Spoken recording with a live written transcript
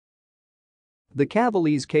The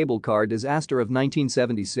Cavalese cable car disaster of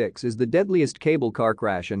 1976 is the deadliest cable car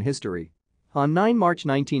crash in history. On 9 March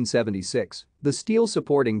 1976, the steel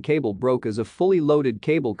supporting cable broke as a fully loaded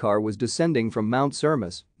cable car was descending from Mount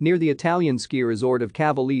Cermis near the Italian ski resort of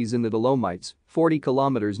Cavalese in the Dolomites, 40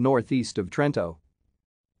 kilometers northeast of Trento.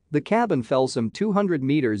 The cabin fell some 200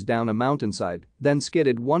 meters down a mountainside, then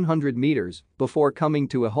skidded 100 meters before coming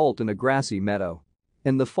to a halt in a grassy meadow.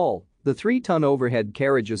 In the fall, the 3-ton overhead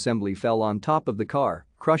carriage assembly fell on top of the car,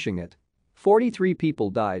 crushing it. 43 people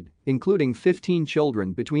died, including 15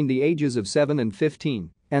 children between the ages of 7 and 15,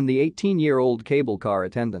 and the 18-year-old cable car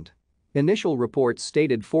attendant. Initial reports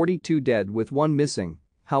stated 42 dead with 1 missing.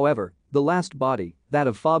 However, the last body, that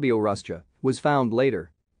of Fabio Ruscia, was found later.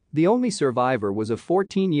 The only survivor was a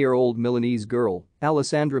 14-year-old Milanese girl,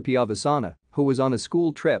 Alessandra Piavasana, who was on a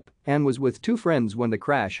school trip and was with 2 friends when the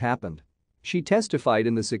crash happened. She testified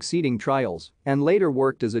in the succeeding trials and later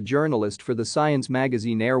worked as a journalist for the science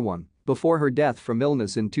magazine Air One before her death from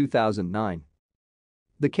illness in 2009.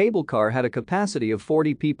 The cable car had a capacity of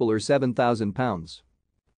 40 people or 7,000 pounds.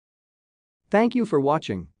 Thank you for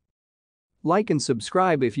watching. Like and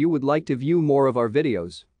subscribe if you would like to view more of our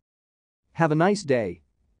videos. Have a nice day.